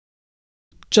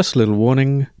Just a little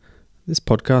warning, this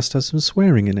podcast has some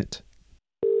swearing in it.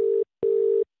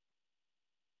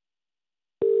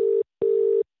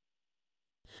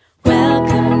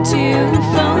 Welcome to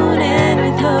Phoning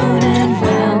with Honan.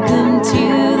 Welcome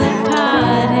to the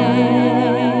party.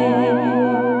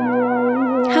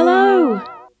 Hello.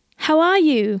 How are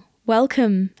you?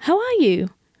 Welcome. How are you?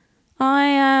 I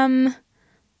am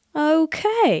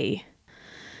okay.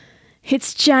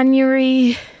 It's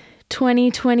January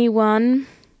 2021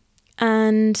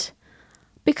 and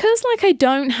because I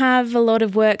don't have a lot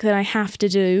of work that I have to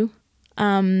do,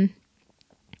 I'm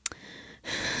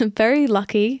very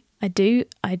lucky.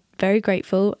 I'm very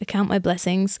grateful. I count my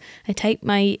blessings. I take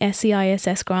my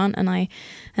SEISS grant and I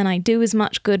do as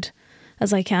much good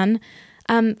as I can.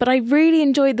 But I really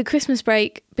enjoyed the Christmas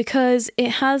break because it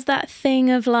has that thing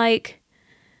of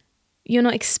you're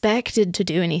not expected to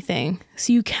do anything.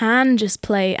 So you can just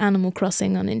play Animal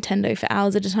Crossing on Nintendo for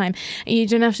hours at a time and you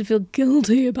don't have to feel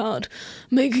guilty about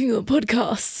making your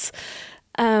podcasts.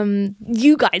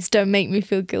 You guys don't make me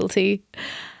feel guilty.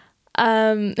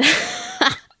 I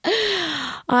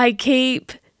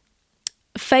keep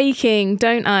faking,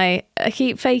 don't I? I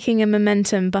keep faking a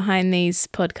momentum behind these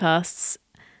podcasts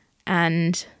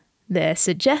and their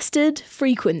suggested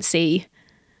frequency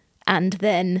and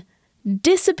then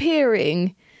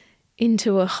disappearing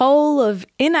into a hole of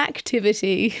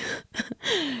inactivity.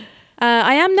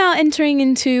 I am now entering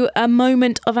into a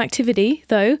moment of activity,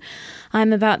 though.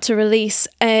 I'm about to release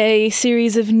a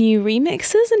series of new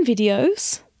remixes and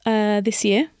videos this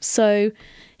year. So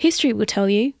history will tell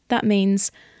you that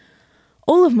means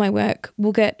all of my work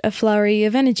will get a flurry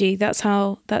of energy. That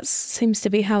seems to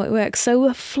be how it works. So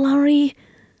a flurry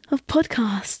of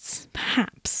podcasts,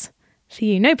 perhaps, for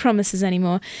you. No promises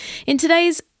anymore. In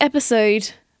today's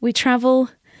episode, we travel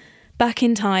back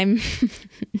in time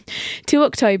to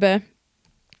October,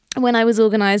 when I was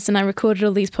organised and I recorded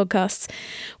all these podcasts,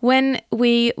 when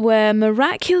we were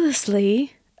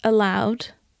miraculously allowed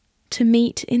to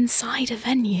meet inside a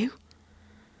venue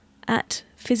at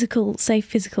safe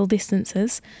physical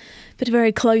distances, but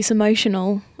very close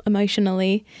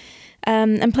emotionally,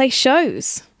 and play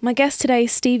shows. My guest today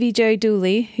is Stevie Jo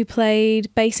Dooley, who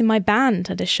played bass in my band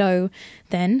at a show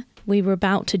then. We were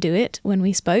about to do it when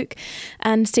we spoke,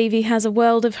 and Stevie has a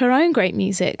world of her own great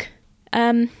music.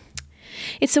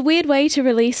 It's a weird way to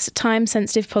release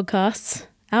time-sensitive podcasts,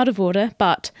 out of order,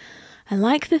 but I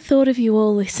like the thought of you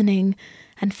all listening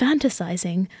and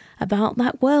fantasizing about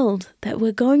that world that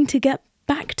we're going to get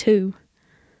back to.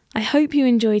 I hope you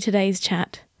enjoy today's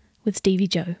chat with Stevie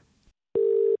Jo.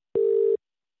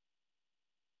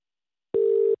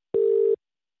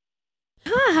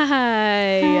 Hi.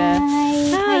 Hi.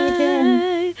 How you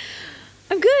doing?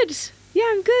 I'm good. Yeah,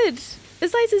 I'm good.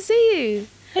 It's nice to see you.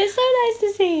 It's so nice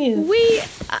to see you.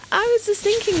 I was just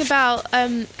thinking about,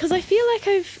 because I feel like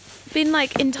I've been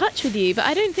in touch with you, but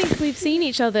I don't think we've seen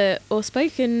each other or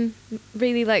spoken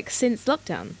really since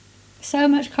lockdown. So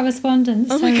much correspondence,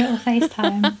 so little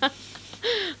FaceTime.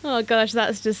 Oh gosh,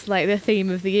 that's just the theme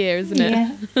of the year, isn't it?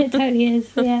 Yeah, it totally is,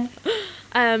 yeah.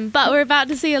 But we're about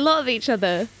to see a lot of each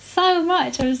other. So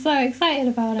much, I'm so excited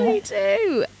about it. Me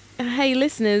too. Hey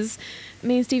listeners,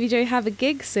 me and Stevie Jo have a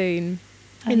gig soon.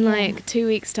 In 2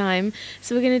 weeks' time.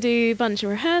 So we're going to do a bunch of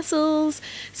rehearsals.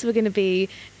 So we're going to be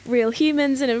real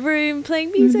humans in a room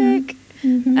playing music,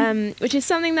 which is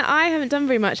something that I haven't done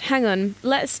very much. Hang on,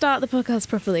 let's start the podcast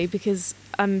properly because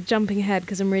I'm jumping ahead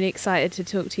because I'm really excited to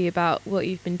talk to you about what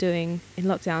you've been doing in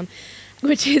lockdown,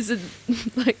 which is a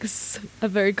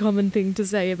very common thing to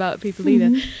say about people either.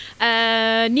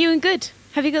 New and good.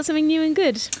 Have you got something new and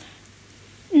good?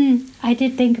 I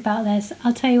did think about this.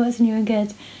 I'll tell you what's new and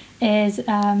good. Is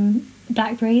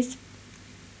blackberries.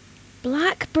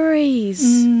 Blackberries.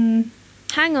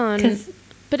 Hang on,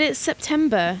 but it's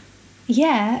September.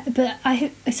 Yeah, but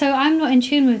I'm not in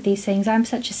tune with these things. I'm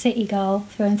such a city girl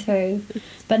through and through.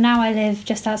 But now I live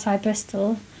just outside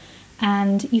Bristol,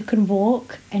 and you can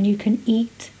walk and you can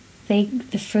eat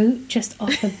the fruit just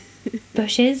off the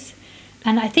bushes.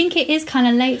 And I think it is kind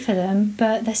of late for them,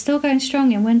 but they're still going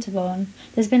strong in Winterbourne.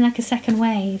 There's been a second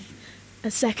wave. A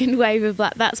second wave of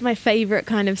that's my favourite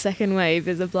kind of second wave,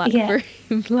 is a blackberry.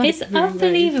 Yeah. It's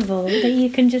unbelievable that you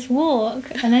can just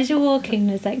walk, and as you're walking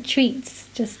there's treats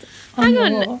just on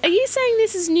your walk. Are you saying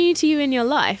this is new to you in your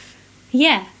life?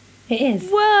 Yeah, it is.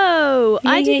 Whoa,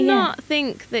 I did not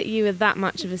think that you were that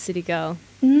much of a city girl.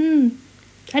 I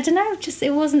don't know, just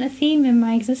it wasn't a theme in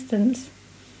my existence.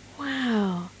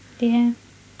 Wow. Yeah.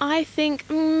 I think,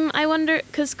 I wonder,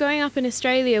 because growing up in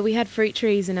Australia we had fruit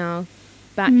trees in our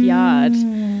backyard.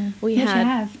 We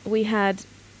had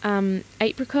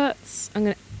apricots.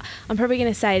 I'm probably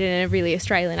gonna say it in a really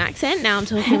Australian accent. Now I'm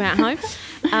talking about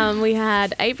home. We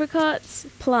had apricots,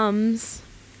 plums,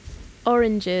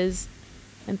 oranges,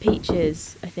 and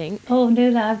peaches, I think. Oh,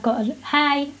 Lula, I've got a...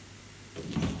 Hey!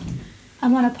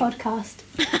 I'm on a podcast.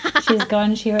 She's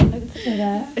gone. She went with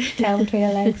her tail between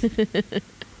her legs.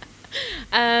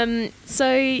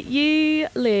 So you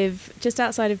live just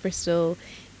outside of Bristol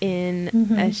in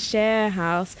a share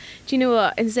house. Do you know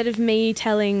what? Instead of me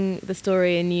telling the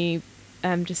story and you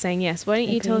just saying yes, why don't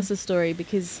you tell us the story?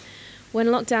 Because when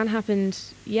lockdown happened,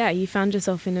 you found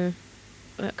yourself in a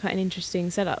quite an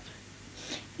interesting setup.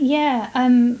 Yeah,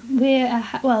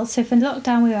 so for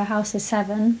lockdown we were a house of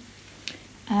 7,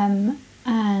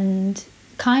 and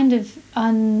kind of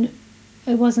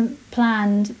it wasn't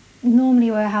planned.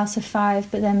 Normally we're a house of 5,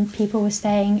 but then people were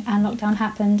staying and lockdown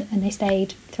happened and they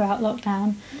stayed throughout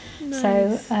lockdown. Nice.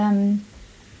 So,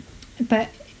 but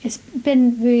it's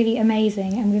been really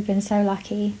amazing and we've been so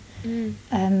lucky.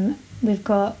 We've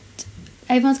got,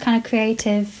 everyone's kind of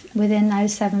creative. Within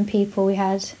those 7 people we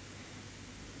had,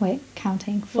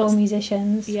 counting, 4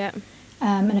 musicians and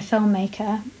a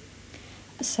filmmaker.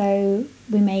 So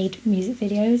we made music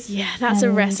videos. Yeah, that's a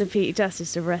recipe. That's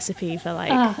just a recipe for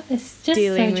it's just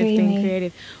dealing so with dreamy. being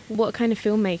creative. What kind of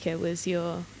filmmaker was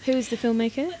who is the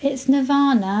filmmaker? It's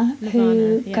Nirvana,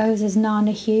 who yeah. goes as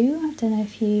Nana Hugh. I don't know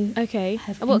if you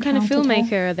have What kind of encountered filmmaker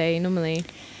her. are they normally?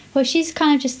 Well, she's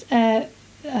kind of just an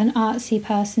artsy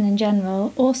person in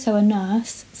general, also a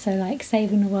nurse, so like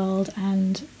saving the world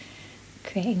and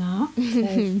creating art.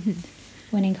 So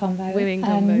winning combo.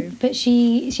 But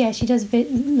she does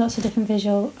lots of different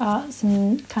visual arts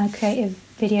and kind of creative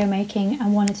video making,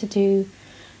 and wanted to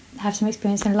have some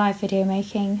experience in live video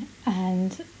making,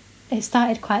 and it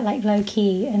started quite like low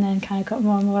key and then kind of got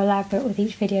more and more elaborate with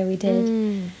each video we did.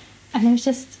 And it was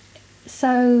just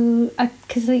so,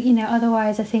 because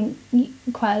otherwise I think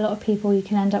quite a lot of people, you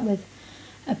can end up with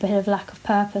a bit of lack of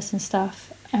purpose and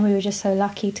stuff, and we were just so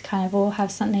lucky to kind of all have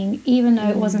something, even though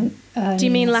it wasn't Do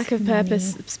you mean lack of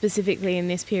purpose specifically in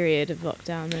this period of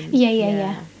lockdown? And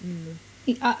yeah.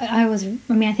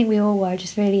 I think we all were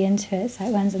just really into it. It's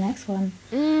like, when's the next one?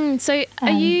 So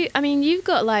are you, you've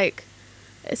got like,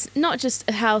 it's not just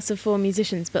a house of 4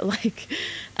 musicians, but like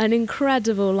an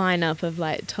incredible lineup of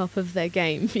like top of their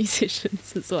game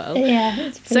musicians as well. Yeah,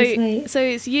 it's pretty sweet. So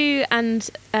it's you and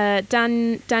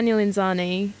Daniel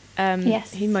Inzani,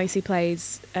 yes, who mostly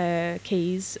plays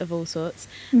keys of all sorts,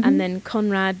 and then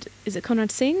Conrad, is it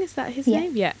Conrad Singh? Is that his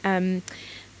name? Yeah. And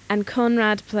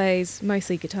Conrad plays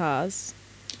mostly guitars.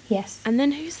 Yes. And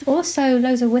then who's the also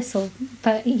loads of whistle,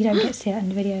 but you don't get to see it in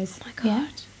the videos. Oh my god. Yeah.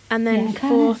 And then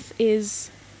fourth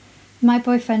is my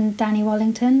boyfriend Danny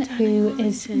Wallington, who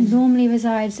normally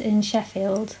resides in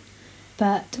Sheffield,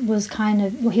 but was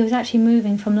he was actually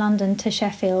moving from London to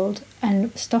Sheffield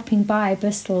and stopping by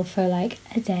Bristol for like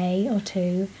a day or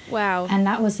 2. Wow. And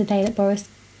that was the day that Boris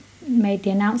made the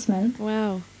announcement.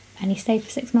 Wow. And he stayed for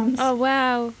 6 months. Oh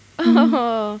wow.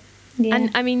 Oh. Yeah.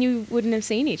 And you wouldn't have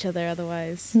seen each other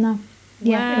otherwise. No.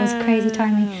 Yeah, It was crazy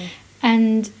timing.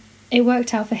 And it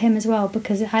worked out for him as well,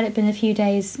 because had it been a few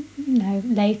days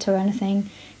later or anything,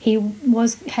 he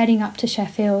was heading up to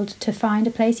Sheffield to find a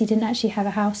place. He didn't actually have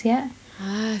a house yet.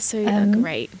 So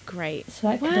great. So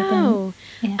that could have been...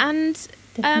 Yeah,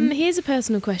 and here's a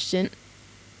personal question.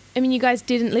 I mean, you guys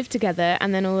didn't live together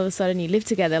and then all of a sudden you live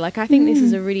together. Like, I think this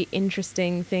is a really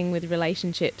interesting thing with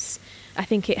relationships. I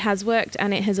think it has worked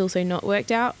and it has also not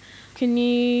worked out. Do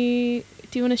you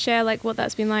want to share like what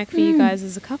that's been like for you guys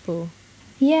as a couple?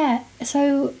 Yeah,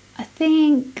 so I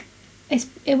think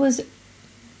it was,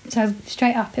 so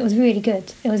straight up, it was really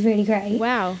good. It was really great.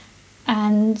 Wow.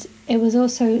 And it was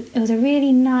a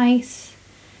really nice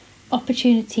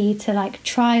opportunity to like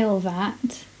trial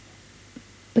that,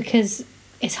 because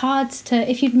it's hard to,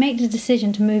 if you make the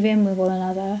decision to move in with one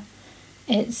another,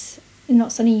 it's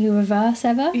not something you reverse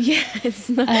ever. Yeah, it's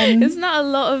not a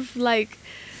lot of like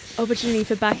opportunity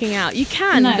for backing out. You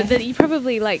can, but that you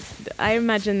probably like, I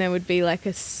imagine there would be like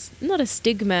not a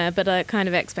stigma, but a kind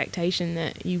of expectation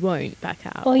that you won't back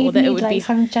out, or that need it would like be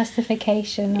some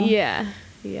justification. Yeah.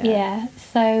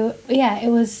 So it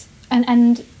was,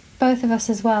 and both of us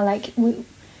as well. Like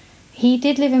he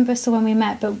did live in Bristol when we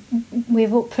met, but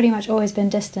we've pretty much always been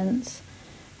distance.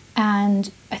 And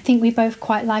I think we both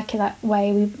quite like it that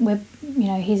way. We're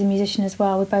he's a musician as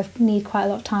well. We both need quite a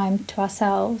lot of time to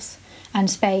ourselves and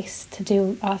space to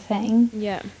do our thing.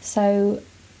 Yeah. So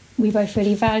we both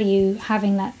really value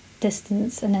having that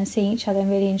distance and then seeing each other and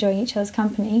really enjoying each other's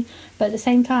company. But at the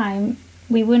same time,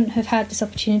 we wouldn't have had this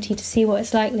opportunity to see what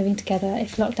it's like living together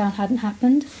if lockdown hadn't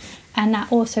happened. And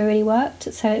that also really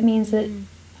worked. So it means that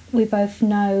we both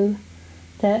know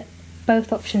that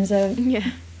both options are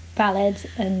Yeah. valid.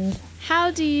 And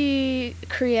How do you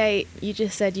create? You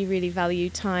just said you really value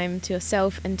time to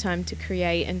yourself and time to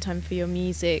create and time for your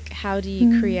music. How do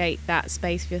you create that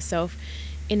space for yourself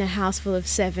in a house full of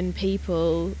 7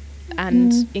 people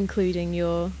and including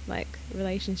your like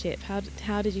relationship?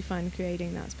 How did you find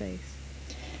creating that space?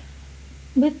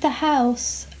 with the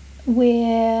house,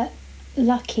 we're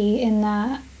lucky in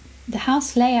that the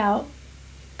house layout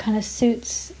kind of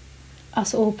suits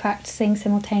us all practicing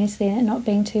simultaneously and it not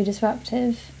being too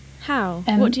disruptive. How?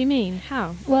 Um, What do you mean?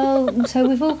 How? Well, so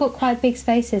we've all got quite big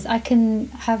spaces. I can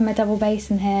have my double bass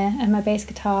in here and my bass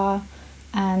guitar,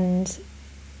 and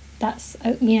that's,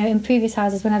 in previous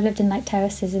houses when I've lived in like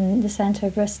terraces in the centre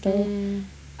of Bristol,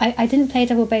 I didn't play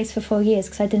double bass for 4 years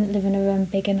because I didn't live in a room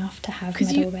big enough to have my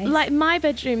Because double bass. like my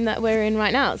bedroom that we're in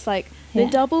right now, it's like the Yeah.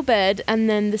 double bed and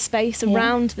then the space Yeah.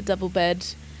 around the double bed,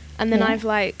 and then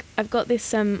Yeah. I've got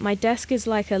this my desk is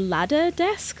like a ladder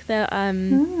desk that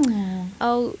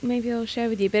maybe I'll share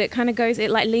with you, but it kind of goes, it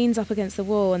like leans up against the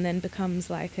wall and then becomes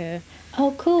like a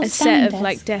Oh, cool. set standing of desk.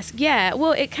 like desk. Yeah,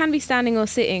 well, it can be standing or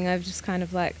sitting. I've just kind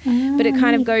of like, but it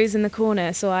kind of Right. goes in the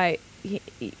corner. So I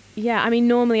mean,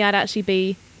 normally I'd actually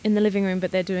be in the living room,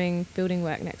 but they're doing building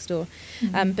work next door.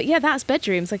 But yeah, that's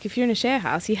bedrooms. Like if you're in a share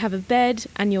house, you have a bed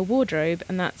and your wardrobe,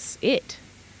 and that's it.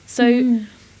 So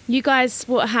you guys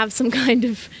have some kind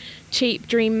of cheap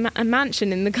dream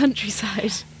mansion in the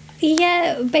countryside.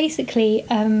 Yeah, basically,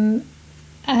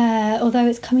 although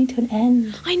it's coming to an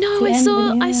end. I know. The I end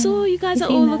saw. of the I era. saw you guys You've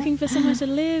are all seen that? looking for somewhere to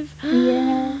live.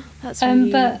 Yeah. That's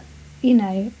really. But,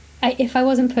 if I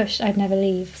wasn't pushed, I'd never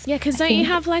leave. Yeah, because I don't you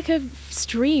think have like a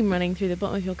stream running through the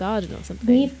bottom of your garden or something?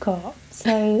 We've got,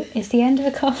 so it's the end of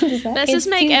a cul-de-sac. Let's just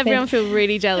It's make stupid. everyone feel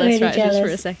really jealous, Really right? Just for a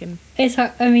jealous. second. It's,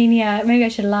 maybe I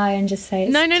should lie and just say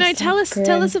it's No. just Tell like us. grim.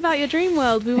 Tell us about your dream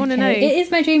world. We want to know. Okay, It is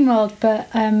my dream world,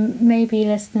 but maybe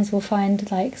listeners will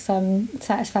find like some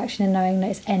satisfaction in knowing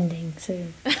that it's ending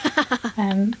soon.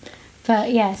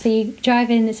 But yeah, so you drive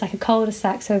in, it's like a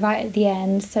cul-de-sac, so right at the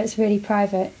end, so it's really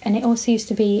private. And it also used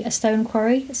to be a stone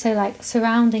quarry, so like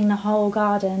surrounding the whole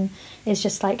garden is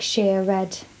just like sheer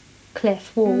red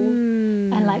cliff wall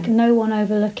and like no one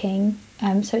overlooking.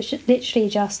 So it's literally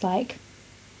just like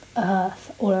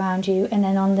earth all around you. And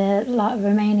then on the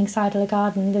remaining side of the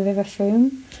garden, the River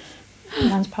Froome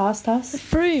runs past The us.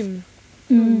 Froome.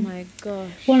 Oh my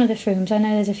gosh. One of the Froomes. I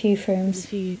know there's a few There's Froomes.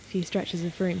 a few stretches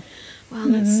of Froome. Wow,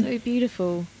 that's so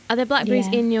beautiful. Are there blackberries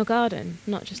Yeah. in your garden,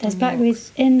 not just There's on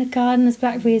blackberries in the garden. There's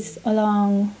blackberries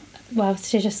along. Well,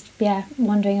 so just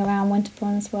wandering around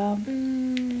Winterbourne as well.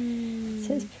 walks?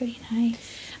 So it's pretty nice.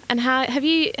 And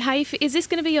is this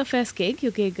going to be your first gig?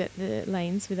 Your gig at the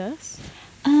Lanes with us,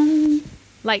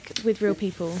 like with real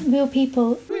people? Real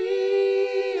people.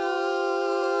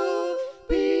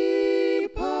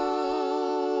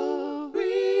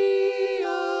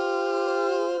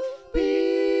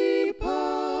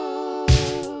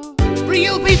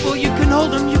 Real people, you can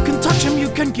hold them, you can touch them, you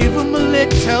can give them a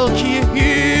little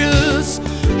kiss.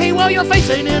 Hey, while your face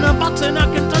ain't in a button,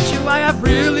 I can touch you, I have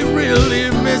really,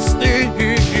 really missed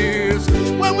this.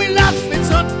 When we laugh, it's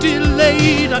not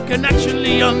delayed, I can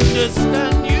actually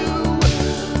understand you.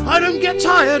 I don't get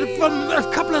tired from a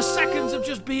couple of seconds of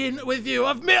just being with you.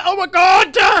 Oh my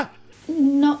God!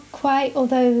 Not quite,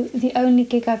 although the only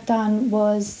gig I've done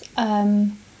was,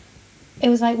 it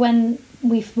was like when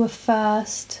we were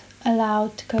first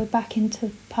allowed to go back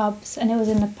into pubs, and it was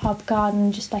in the pub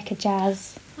garden, just like a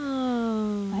jazz,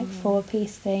 like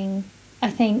 4-piece thing.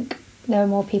 I think there were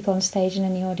more people on stage and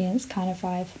in the audience kind of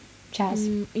vibe. Jazz.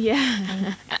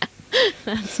 Yeah,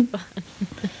 that's fun.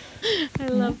 I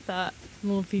love that.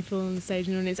 More people on the stage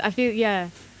and audience. I feel, yeah.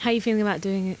 How are you feeling about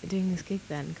doing this gig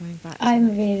then? Going back. To I'm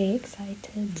that? really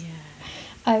excited.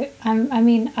 Yeah. I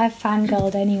mean, I've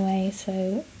fangirled anyway,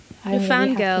 so I'm You're really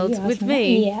happy fangirled you asked with that.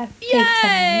 me? Yeah, big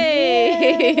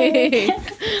Yay! time.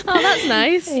 Oh, that's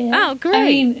nice. Yeah. Oh, great. I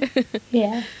mean,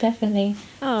 yeah, definitely.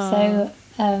 Oh. So,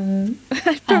 I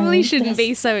probably shouldn't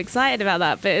be so excited about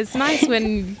that, but it's nice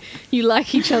when you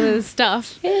like each other's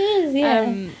stuff. it is,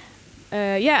 yeah.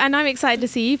 Yeah, and I'm excited to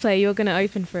see you play. You're going to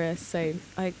open for us, so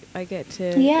I get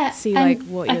to Yeah, see and like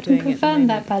what you're doing. I can confirm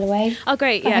that, by the way. Oh,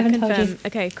 great! I Yeah, haven't told you confirm.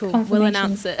 Okay, cool. We'll confirmation.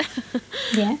 announce it.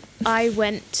 Yeah. I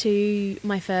went to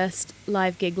my first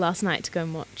live gig last night to go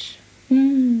and watch,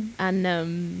 Mm. and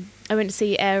I went to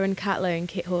see Aaron Catlow and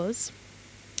Kit Hawes,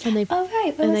 and they Oh,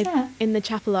 right. Where was that? in the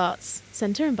Chapel Arts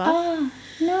Centre in Bath. Ah,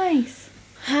 nice.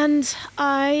 And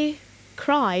I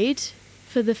cried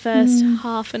for the first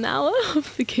half an hour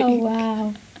of the gig. Oh,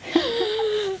 wow.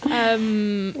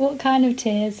 What kind of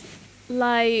tears?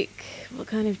 Like, what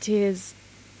kind of tears?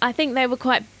 I think they were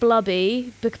quite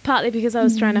blubby, partly because I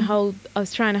was trying to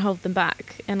hold them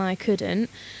back, and I couldn't.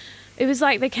 It was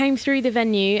like they came through the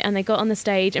venue and they got on the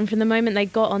stage, and from the moment they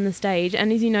got on the stage,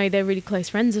 and as you know, they're really close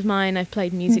friends of mine. I've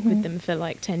played music with them for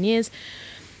like 10 years.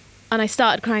 And I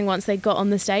started crying once they got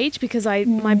on the stage because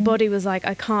my body was like,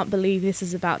 I can't believe this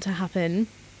is about to happen.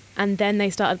 And then they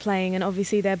started playing, and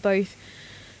obviously they're both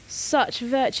such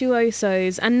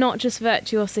virtuosos, and not just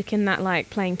virtuosic in that like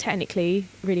playing technically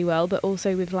really well, but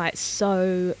also with like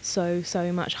so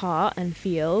much heart and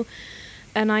feel.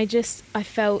 And I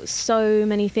felt so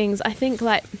many things. I think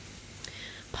like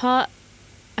I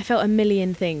felt a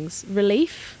million things.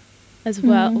 Relief as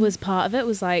well was part of it,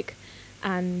 was like,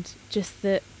 and just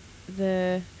the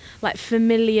like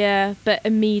familiar but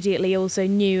immediately also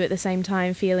new at the same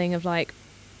time feeling of like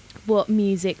what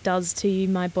music does to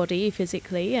my body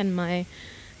physically and my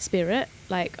spirit.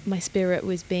 Like my spirit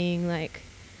was being like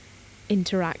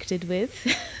interacted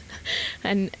with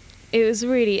and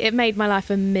it made my life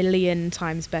a million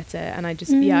times better. And I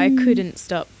just I couldn't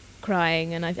stop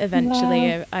crying, and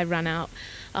I ran out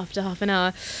after half an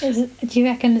hour. Do you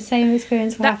reckon the same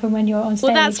experience will happen when you're on stage?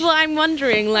 Well, that's what I'm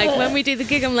wondering. Like when we do the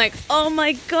gig, I'm like, oh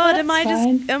my god, am I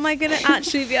going to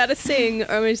actually be able to sing,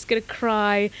 or am I just going to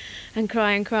cry and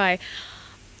cry and cry?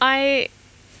 And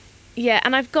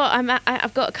I've got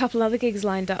a couple other gigs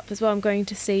lined up as well. I'm going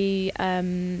to see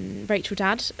Rachel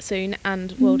Dad soon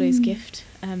and Waldo's Gift.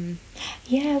 I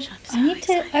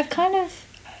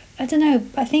don't know.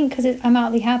 I think because I'm out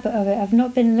of the habit of it, I've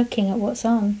not been looking at what's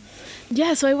on.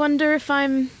 Yeah, so I wonder if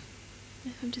I'm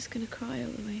just going to cry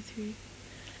all the way through.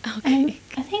 Okay.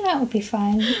 I think that would be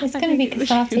fine. It's going to be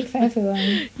cathartic for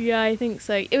everyone. Yeah, I think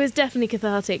so. It was definitely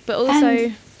cathartic, but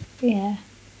also...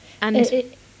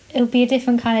 It'll be a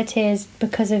different kind of tears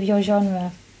because of your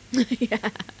genre. Yeah.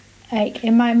 Like,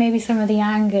 it might, maybe some of the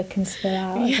anger can spill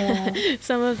out as well.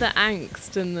 Some of the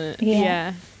angst and the...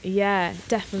 Yeah,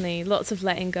 definitely. Lots of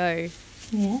letting go.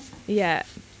 Yeah. Yeah.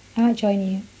 I might join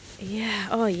you. Yeah.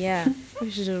 Oh, yeah.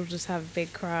 We should all just have a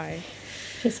big cry.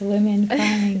 Just women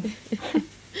crying.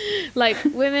 Like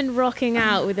women rocking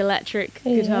out with electric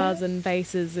guitars and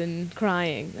basses and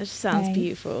crying. That just sounds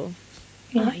beautiful.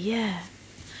 Yeah. Oh, yeah.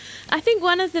 I think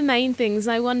one of the main things,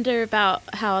 I wonder about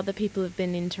how other people have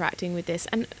been interacting with this,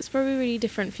 and it's probably really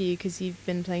different for you because you've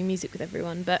been playing music with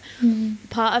everyone, but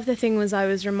part of the thing was I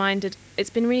was reminded it's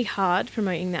been really hard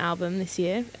promoting the album this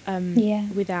year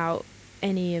without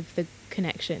any of the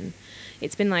connection.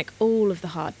 It's been like all of the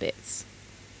hard bits.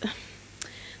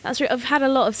 I've had a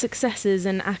lot of successes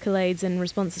and accolades and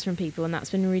responses from people, and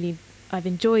that's been really, I've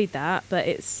enjoyed that, but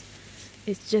it's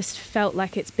just felt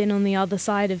like it's been on the other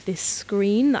side of this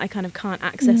screen that I kind of can't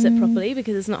access it properly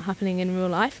because it's not happening in real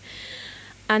life.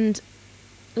 And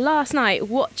last night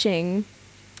watching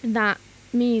that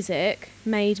music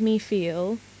made me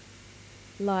feel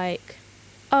like,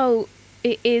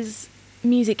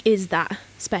 music is that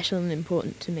special and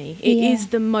important to me. It is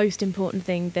the most important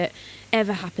thing that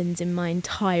ever happens in my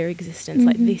entire existence.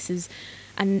 Like this is,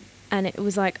 and it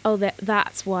was like,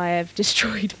 that's why I've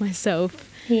destroyed myself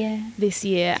this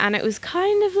year. And it was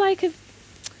kind of like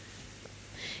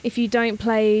if you don't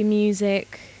play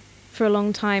music for a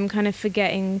long time, kind of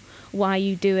forgetting why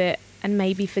you do it, and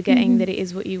maybe forgetting that it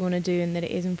is what you want to do and that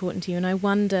it is important to you. And I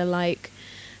wonder like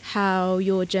how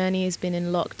your journey has been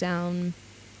in lockdown.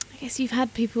 I guess you've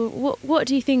had people, what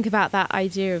do you think about that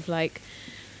idea of like,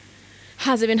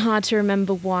 has it been hard to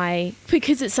remember why,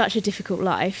 because it's such a difficult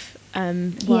life,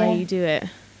 why you do it?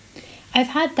 I've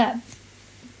had that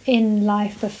in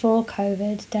life before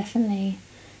COVID, definitely.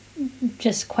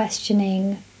 Just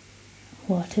questioning,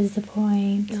 what is the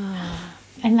point?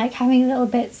 And like having little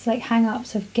bits, like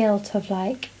hang-ups of guilt of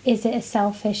like, is it a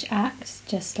selfish act?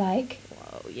 Just like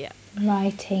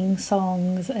writing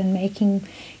songs and making,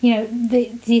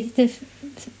 the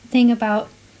thing about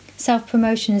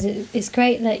self-promotion is it's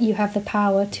great that you have the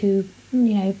power to,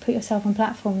 put yourself on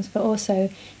platforms, but also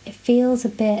it feels a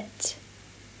bit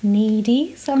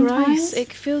needy sometimes. Gross.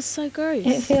 It feels so gross.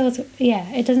 It feels,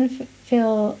 it doesn't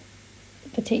feel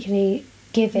particularly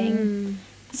giving.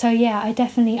 So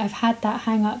I've had that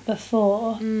hang up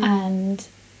before and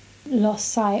lost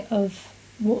sight of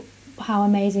how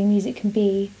amazing music can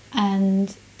be.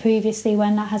 And previously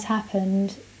when that has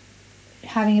happened,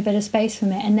 having a bit of space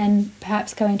from it and then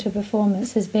perhaps going to a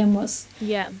performance has been what's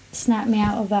snapped me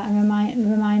out of that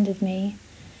and reminded me.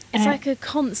 It's like a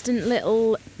constant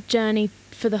little journey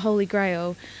for the Holy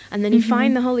Grail, and then you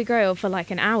find the Holy Grail for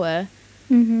like an hour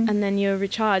and then you're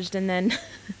recharged, and then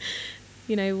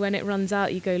when it runs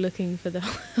out you go looking for the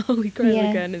Holy Grail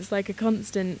again. It's like a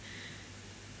constant,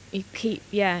 you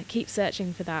keep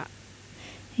searching for that.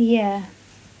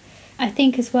 I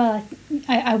think as well,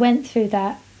 I went through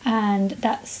that, and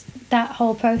that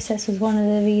whole process was one of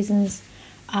the reasons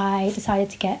I decided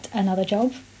to get another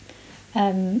job.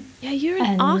 Yeah, you're an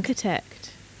and-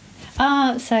 architect.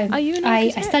 So Are you an I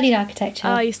architect? studied architecture.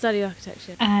 Oh, you study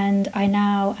architecture. And I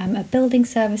now am a building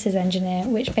services engineer,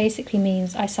 which basically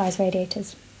means I size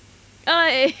radiators.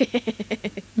 Oh,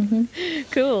 hmm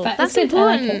cool. But That's it's good, I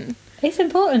like important. it. It's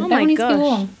important. Oh my Everyone needs to be gosh.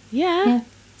 warm. Yeah. Yeah.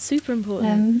 Super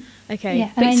important. Okay.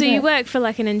 yeah, and I but so enjoy you it. work for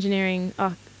like an engineering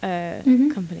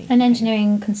Mhm. company. An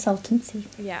engineering consultancy.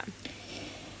 Yeah.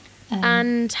 Um,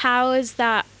 And how is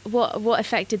that? What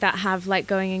effect did that have? Like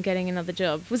going and getting another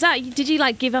job? Was that? Did you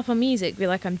like give up on music? Be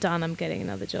like, I'm done. I'm getting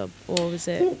another job, or was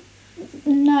it?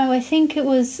 No, I think it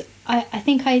was. I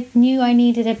think I knew I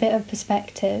needed a bit of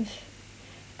perspective.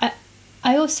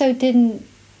 I also didn't.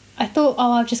 I thought,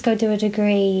 oh, I'll just go do a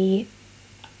degree.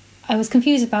 I was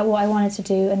confused about what I wanted to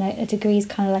do, and a degree is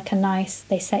kind of like a nice.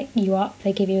 They set you up.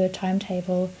 They give you a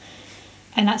timetable,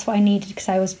 and that's what I needed because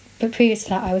I was. But previous to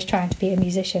that, I was trying to be a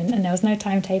musician, and there was no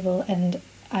timetable, and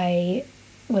I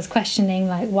was questioning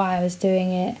like why I was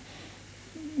doing it,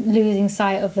 losing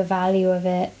sight of the value of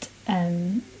it,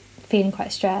 feeling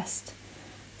quite stressed.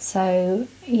 So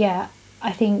yeah,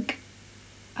 I think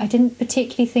I didn't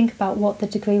particularly think about what the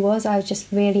degree was. I was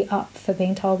just really up for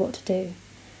being told what to do.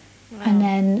 And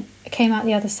then I came out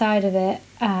the other side of it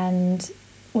and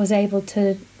was able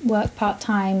to work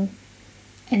part-time,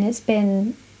 and it's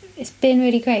been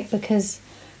really great because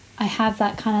I have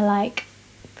that kind of like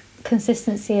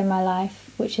consistency in my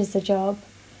life, which is the job,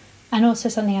 and also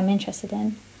something I'm interested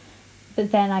in.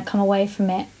 But then I come away from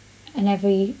it, and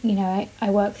I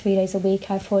work 3 days a week,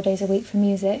 I have 4 days a week for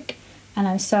music, and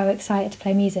I'm so excited to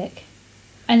play music.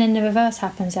 And then the reverse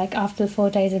happens, like after the 4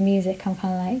 days of music, I'm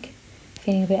kind of like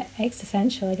feeling a bit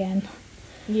existential again.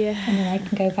 Yeah. And then I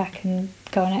can go back and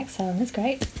go on Excel, and it's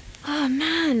great. Oh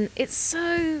man, it's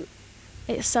so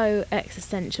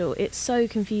existential. It's so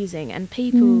confusing, and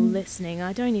people listening,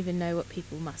 I don't even know what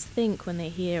people must think when they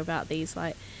hear about these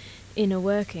like inner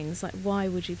workings. Like, why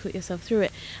would you put yourself through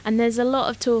it? And there's a lot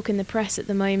of talk in the press at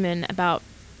the moment about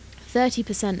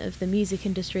 30% of the music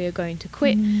industry are going to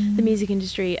quit the music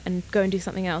industry and go and do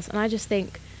something else. And I just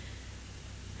think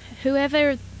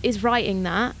whoever is writing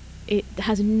that, it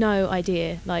has no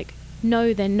idea. Like,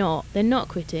 no, they're not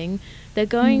quitting. They're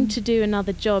going to do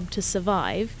another job to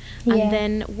survive, Yeah. and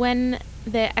then when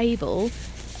they're able,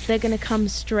 they're going to come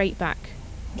straight back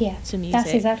Yeah, to music.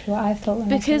 that's exactly what I've thought.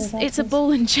 When I Because saw it's a that.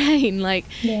 ball and chain. Like,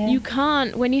 Yeah. you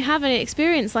can't, when you have an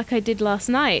experience like I did last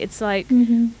night, it's like,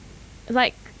 Mhm.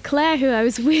 like Claire, who I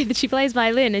was with, she plays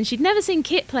violin, and she'd never seen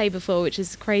Kit play before, which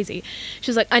is crazy.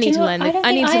 She was like, I Do need you to know learn what? I the, don't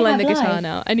I need think to I learn the have guitar live.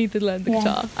 now. I need to learn the Yeah.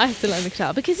 guitar. I have to learn the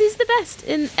guitar because he's the best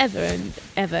in ever and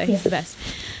ever. He's Yeah. the best,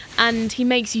 and he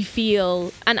makes you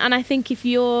feel. And I think if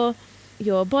your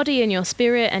body and your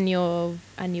spirit and your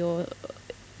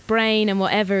brain and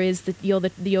whatever is that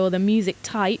you're the music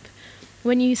type,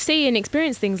 when you see and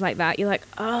experience things like that, you're like,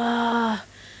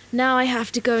 now I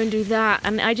have to go and do that,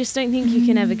 and I just don't think you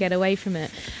can ever get away from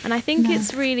it. And I think No.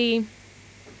 it's really,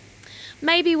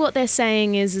 maybe what they're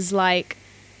saying is like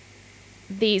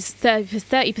these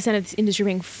 30% of this industry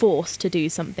being forced to do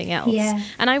something else. Yeah.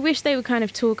 And I wish they would kind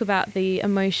of talk about the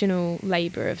emotional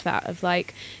labour of that, of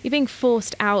like, you're being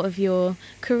forced out of your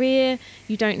career,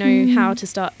 you don't know how to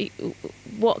start,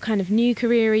 what kind of new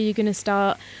career are you going to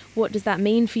start, what does that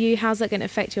mean for you, how's that going to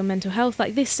affect your mental health?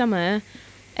 Like this summer,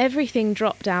 everything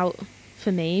dropped out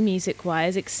for me,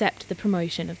 music-wise, except the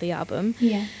promotion of the album.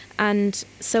 Yeah. And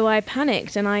so I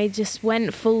panicked, and I just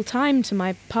went full-time to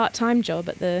my part-time job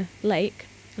at the lake.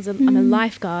 I'm a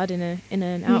lifeguard in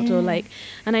an outdoor Yeah. lake,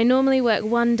 and I normally work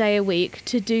 1 day a week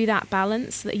to do that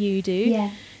balance that you do.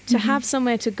 Yeah. To have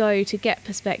somewhere to go, to get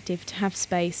perspective, to have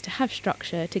space, to have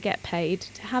structure, to get paid,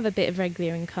 to have a bit of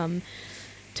regular income,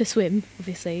 to swim,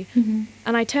 obviously. Mhm.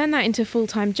 And I turned that into a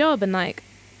full-time job, and like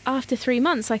after 3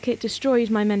 months, like it destroyed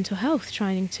my mental health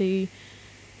trying to.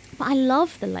 But I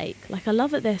love the lake, like I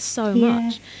love it there so Yeah.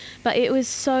 much. But it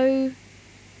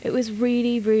was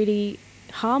really, really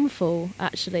harmful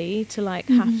actually to like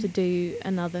have to do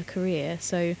another career.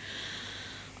 So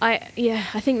I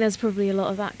think there's probably a lot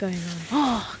of that going on.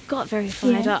 Oh, got very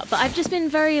fired Yeah. up. But I've just been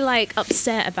very like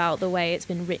upset about the way it's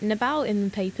been written about in the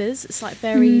papers. It's like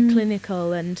very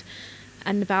clinical and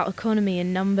about economy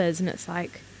and numbers, and it's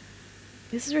like,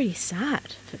 this is really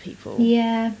sad for people.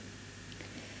 Yeah.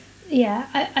 Yeah,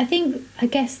 I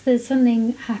guess there's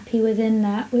something happy within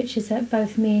that, which is that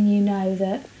both me and you know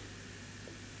that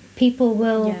people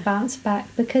will Yeah. bounce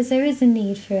back because there is a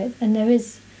need for it, and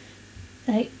there's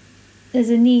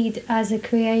a need as a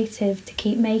creative to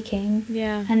keep making,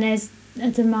 Yeah. and there's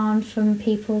a demand from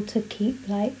people to keep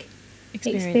like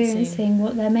experiencing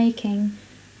what they're making.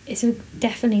 It's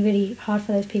definitely really hard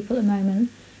for those people at the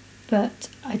moment, but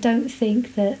I don't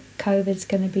think that COVID's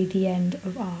going to be the end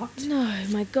of art. No,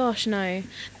 my gosh, no.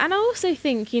 And I also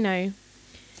think, you know,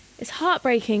 it's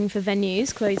heartbreaking for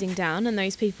venues closing down and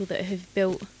those people that have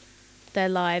built their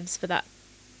lives for that.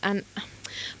 And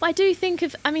but I do think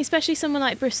of, I mean, especially someone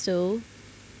like Bristol,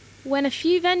 when a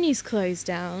few venues close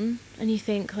down and you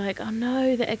think like, oh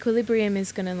no, the equilibrium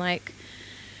is going to like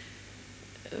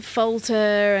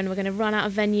falter and we're going to run out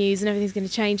of venues and everything's going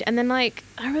to change. And then like,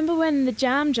 I remember when the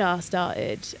Jam Jar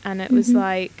started and it was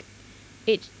like,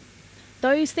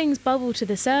 those things bubble to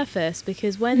the surface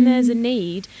because when there's a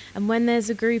need and when there's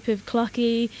a group of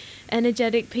clucky,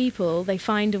 energetic people, they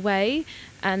find a way.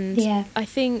 And I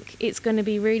think it's going to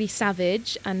be really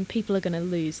savage and people are going to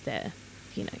lose their,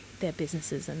 you know, their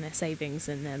businesses and their savings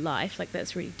and their life. Like,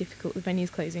 that's really difficult with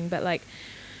venues closing. But like,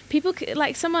 people,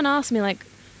 like, someone asked me, like,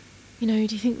 you know,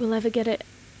 do you think we'll ever get it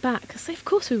back? I say, of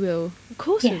course we will. Of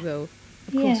course we will.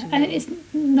 Of course we will. And it's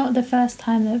not the first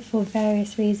time that for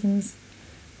various reasons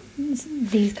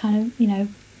these kind of, you know,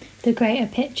 the greater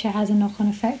picture has a knock-on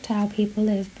effect to how people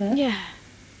live, but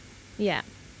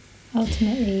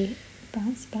ultimately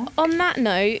bounce back. On that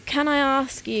note, can I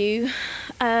ask you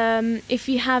if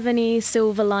you have any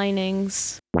silver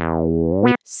linings?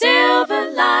 Silver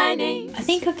linings. I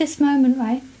think of this moment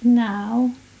right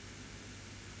now,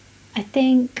 I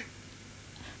think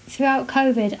throughout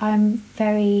COVID I'm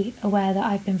very aware that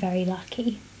I've been very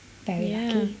lucky.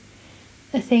 Lucky.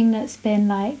 The thing that's been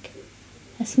like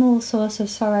a small source of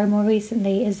sorrow more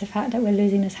recently is the fact that we're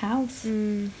losing this house.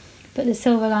 But the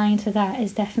silver lining to that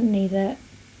is definitely that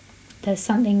there's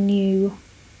something new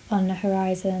on the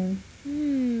horizon.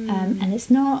 And it's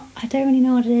not, I don't really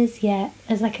know what it is yet.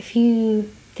 There's like a few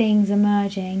things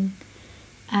emerging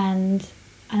and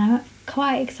I'm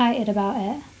quite excited about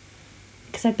it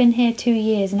because I've been here 2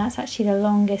 years and that's actually the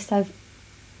longest I've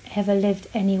ever lived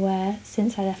anywhere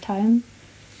since I left home.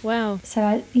 Wow.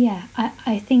 So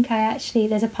I think I actually,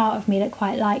 there's a part of me that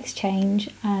quite likes change,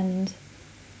 and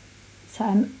so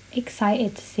I'm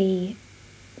excited to see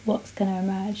what's going to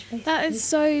emerge, basically. That is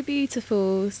so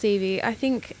beautiful, Stevie. I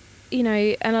think, you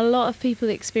know, and a lot of people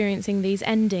experiencing these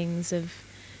endings of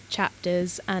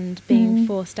chapters and being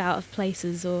forced out of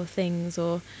places or things,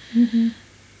 or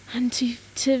and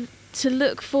to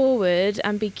look forward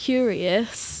and be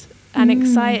curious and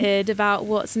excited about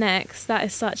what's next. That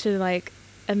is such a like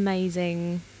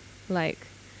amazing like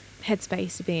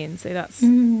headspace to be in. So that's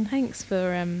thanks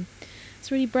for it's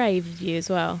really brave of you as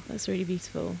well. That's really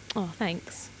beautiful. Oh,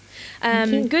 thanks.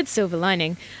 Thank you. Good silver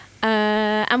lining.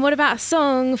 And what about a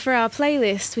song for our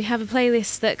playlist? We have a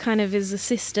playlist that kind of is a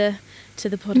sister to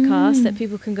the podcast that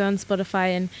people can go on Spotify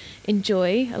and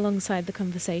enjoy alongside the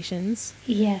conversations.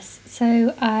 Yes,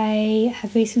 so I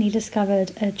have recently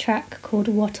discovered a track called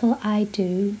What'll I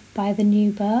Do by The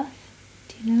New Birth.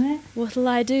 Do you know it? What'll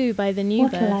I Do by The New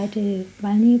Birth. What'll I Do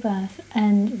by New Birth.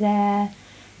 And they're,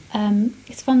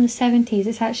 it's from the 70s.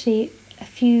 It's actually a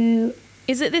few...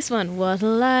 Is it this one?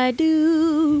 What'll I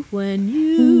do when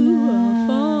you are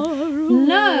far away?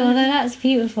 No, that's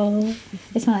beautiful.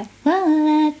 It's more like, what'll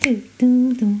I do,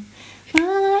 what'll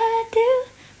I do,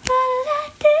 what'll I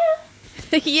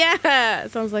do? Yeah,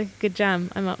 sounds like a good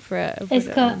jam. I'm up for it. It's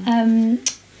got,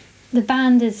 the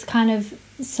band is kind of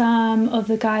some of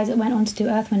the guys that went on to do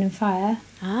Earth, Wind and Fire.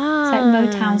 Ah. It's like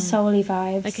Motown soul-y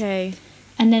vibes. Okay.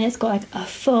 And then it's got like a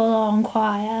full-on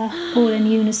choir, all in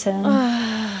unison.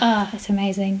 It's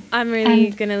amazing. I'm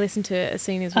really going to listen to it as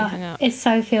soon as we hang up. It's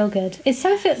so feel good. It's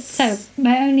so it's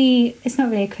not really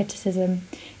a criticism.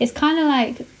 It's kind of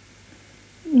like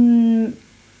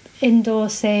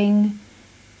endorsing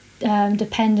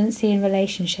dependency in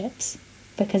relationships,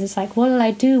 because it's like, what'll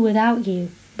I do without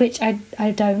you? Which I'm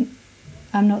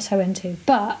not so into.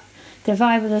 But the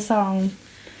vibe of the song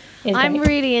is I'm great.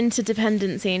 really into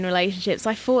dependency in relationships.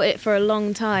 I fought it for a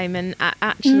long time, and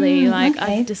actually,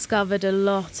 I've discovered a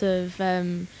lot of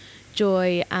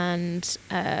joy and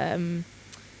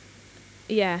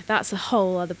that's a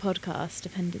whole other podcast,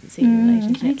 dependency in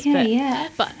relationships. Okay,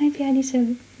 but maybe I need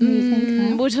to rethink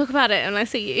that. we'll talk about it when I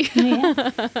see you.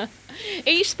 Yeah.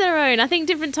 Each their own. I think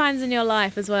different times in your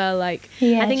life as well. Like,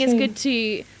 I think it's good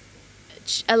to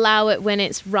allow it when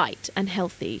it's right and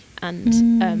healthy,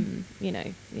 and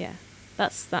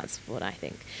that's what I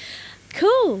think.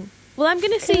 Cool. Well, I'm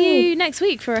going to see you next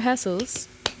week for rehearsals.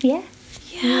 Yeah.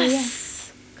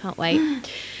 Yes. Can't wait.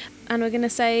 And we're going to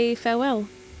say farewell.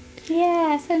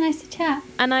 Yeah, so nice to chat.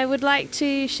 And I would like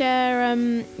to share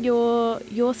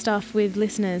your stuff with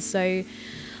listeners. So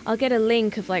I'll get a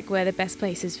link of like where the best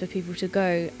places for people to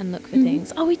go and look for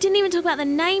things. Oh, we didn't even talk about the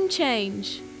name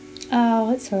change.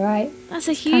 Oh, it's all right. That's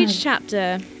a huge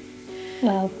chapter.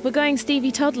 Well, We're going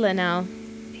Stevie Toddler now.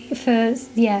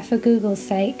 for Google's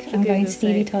sake, I'm going Google's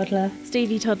Stevie sake. Toddler.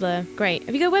 Stevie Toddler, great.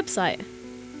 Have you got a website?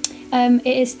 It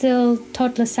is still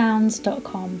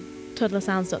toddlersounds.com.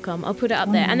 Toddlersounds.com. I'll put it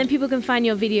up there, and then people can find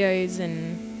your videos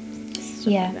and stuff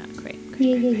Yeah. like that. Great.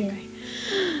 Yeah.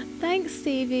 Thanks,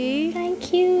 Stevie.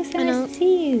 Thank you. So And nice I'll- to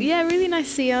see you. Yeah, really nice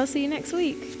to see you. I'll see you next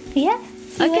week. Yeah.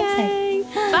 See you Wednesday.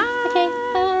 Okay. Bye. Okay.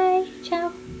 Bye.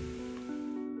 Ciao.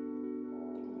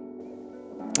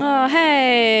 Oh,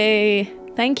 hey.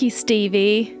 Thank you,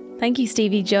 Stevie. Thank you,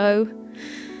 Stevie Joe.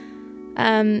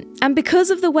 And because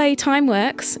of the way time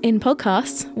works in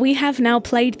podcasts, we have now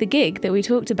played the gig that we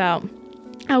talked about.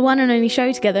 Our one and only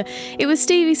show together. It was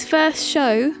Stevie's first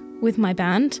show with my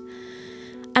band,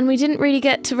 and we didn't really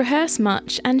get to rehearse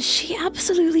much, and she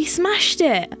absolutely smashed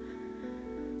it.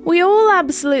 We all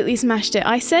absolutely smashed it.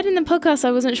 I said in the podcast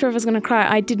I wasn't sure if I was going to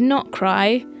cry. I did not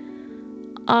cry.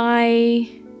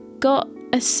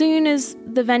 As soon as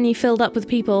the venue filled up with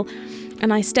people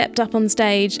and I stepped up on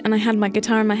stage and I had my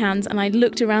guitar in my hands and I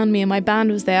looked around me and my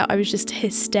band was there, I was just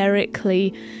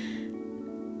hysterically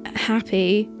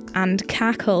happy and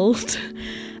cackled.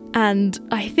 And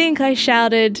I think I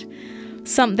shouted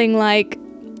something like,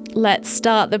 "Let's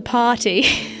start the party."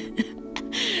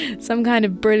 Some kind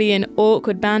of brilliant,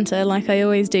 awkward banter like I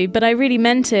always do. But I really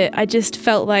meant it. I just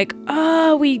felt like,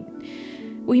 oh, we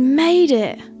made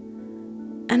it.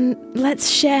 And let's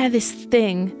share this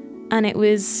thing. And it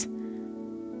was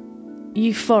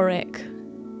euphoric.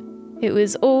 It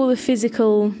was all the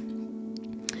physical,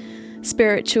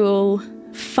 spiritual,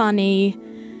 funny,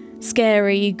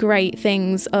 scary, great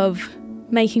things of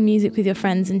making music with your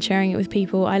friends and sharing it with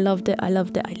people. I loved it.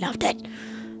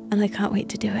 And I can't wait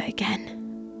to do it again.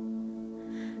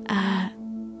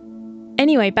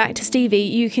 Anyway, back to Stevie.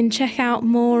 You can check out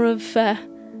more of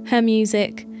her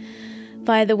music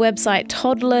via the website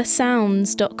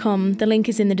toddlersounds.com. The link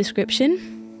is in the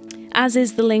description, as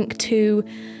is the link to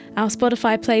our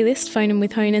Spotify playlist, Phonin'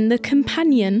 with Honan, the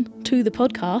companion to the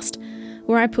podcast,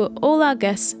 where I put all our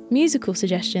guests' musical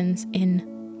suggestions in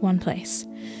one place.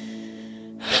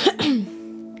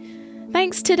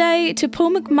 Thanks today to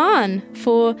Paul McMahon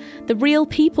for the Real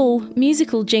People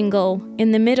musical jingle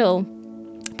in the middle.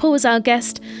 Paul was our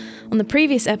guest on the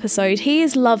previous episode. He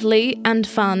is lovely and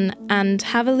fun, and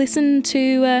have a listen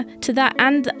to that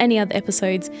and any other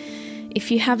episodes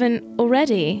if you haven't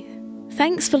already.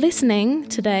 Thanks for listening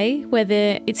today,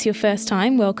 whether it's your first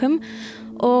time, welcome,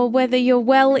 or whether you're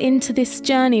well into this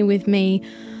journey with me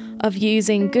of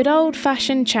using good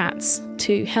old-fashioned chats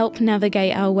to help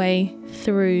navigate our way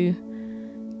through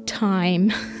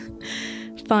time,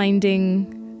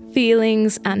 finding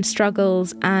feelings and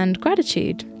struggles and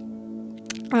gratitude.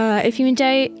 If you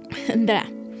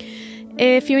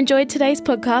enjoyed today's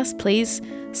podcast, please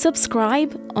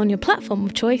subscribe on your platform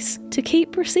of choice to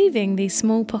keep receiving these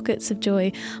small pockets of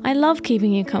joy. I love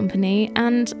keeping you company,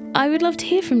 and I would love to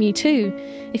hear from you too.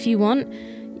 If you want,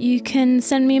 you can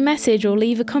send me a message or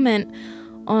leave a comment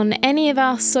on any of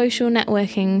our social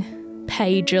networking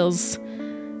pages,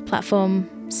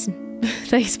 platforms,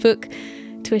 Facebook,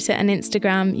 Twitter and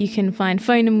Instagram. You can find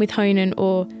Phonin' with Honan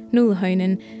or Nuala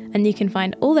Honan, and you can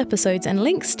find all episodes and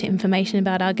links to information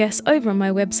about our guests over on my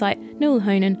website,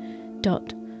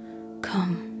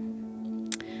 nualahonan.com.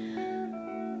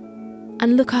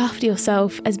 And look after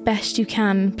yourself as best you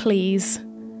can, please,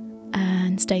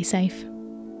 and stay safe.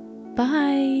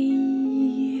 Bye.